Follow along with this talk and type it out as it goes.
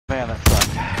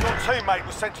teammate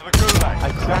was sent to the gulag.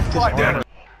 I cracked his armor.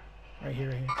 Right here,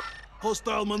 right here.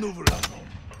 Hostile maneuver.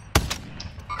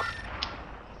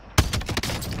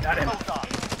 Got him.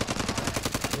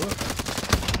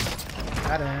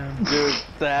 Got him. Dude,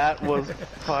 that was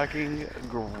fucking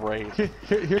great.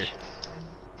 Here.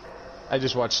 I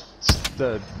just watched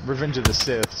the Revenge of the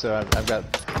Sith, so I've got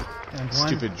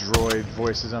stupid droid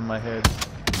voices on my head.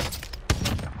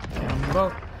 Down the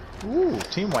boat. Ooh,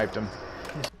 team wiped him.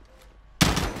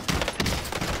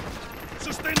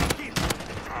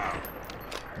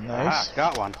 Nice. Ah,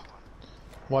 got one.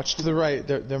 Watch to the right.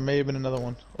 There may have been another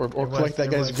one. Or collect that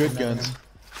guy's good guns.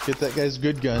 Get that guy's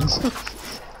good guns.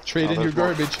 Trade in your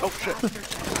garbage. Oh shit.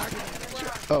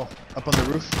 Oh, up on the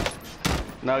roof.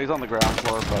 No, he's on the ground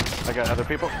floor, but I got other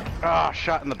people. Ah,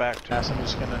 shot in the back too. I'm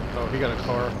just gonna. Oh, he got a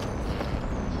car.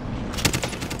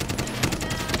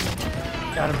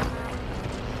 Got him.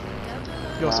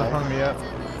 He also hung me up.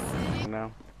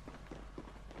 No.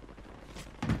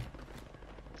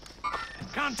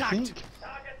 Contact!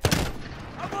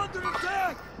 I'm under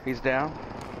attack! He's down.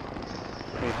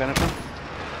 Can you finish him?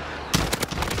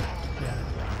 Yeah.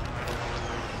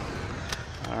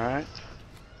 Alright.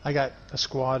 I got a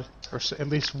squad, or at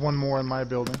least one more in my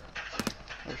building.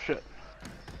 Oh shit.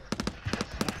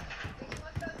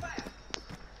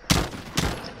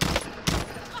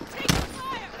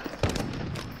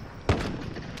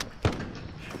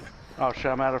 Oh shit,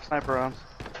 I'm out of sniper rounds.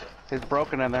 He's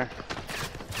broken in there.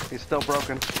 He's still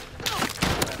broken.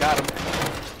 Got him.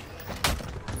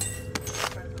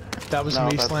 That was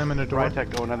me slamming the door. Right tech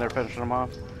going in there finishing him off.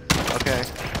 Okay.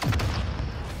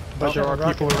 But there are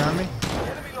people around me.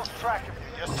 Enemy lost track of you.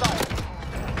 You're safe.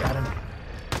 Got him.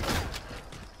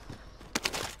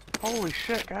 Holy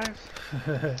shit, guys.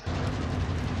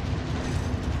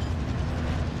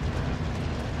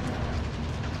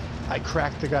 I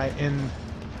cracked the guy in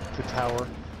the tower.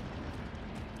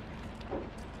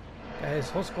 Guys,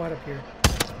 whole squad up here.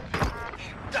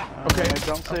 Okay. I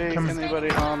don't see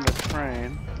anybody on the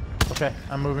train. Okay,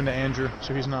 I'm moving to Andrew,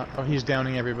 so he's not. Oh, he's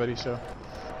downing everybody, so.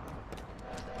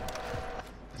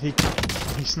 He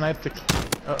sniped the.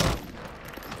 Uh-oh.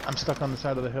 I'm stuck on the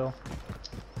side of the hill.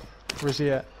 Where's he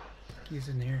at? He's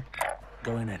in here.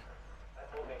 Going in.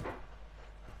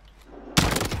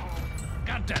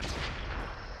 Goddamn!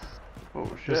 Oh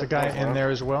shit. There's a guy in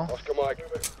there as well. Oscar Mike.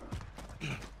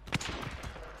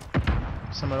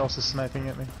 Someone else is sniping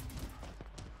at me.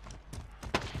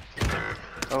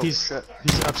 Oh, He's shit.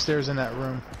 upstairs in that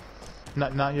room.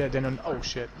 Not yet, Daniel. Oh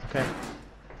shit. Okay.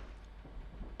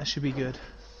 That should be good.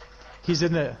 He's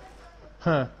in the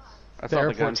the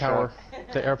airport tower.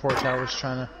 The airport tower's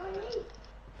trying to.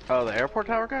 Oh, the airport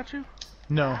tower got you?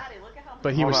 No,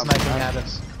 but he was sniping at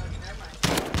us.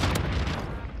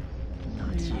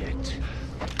 Not yet.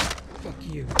 Fuck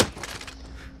you.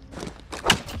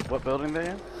 What building they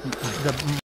in? The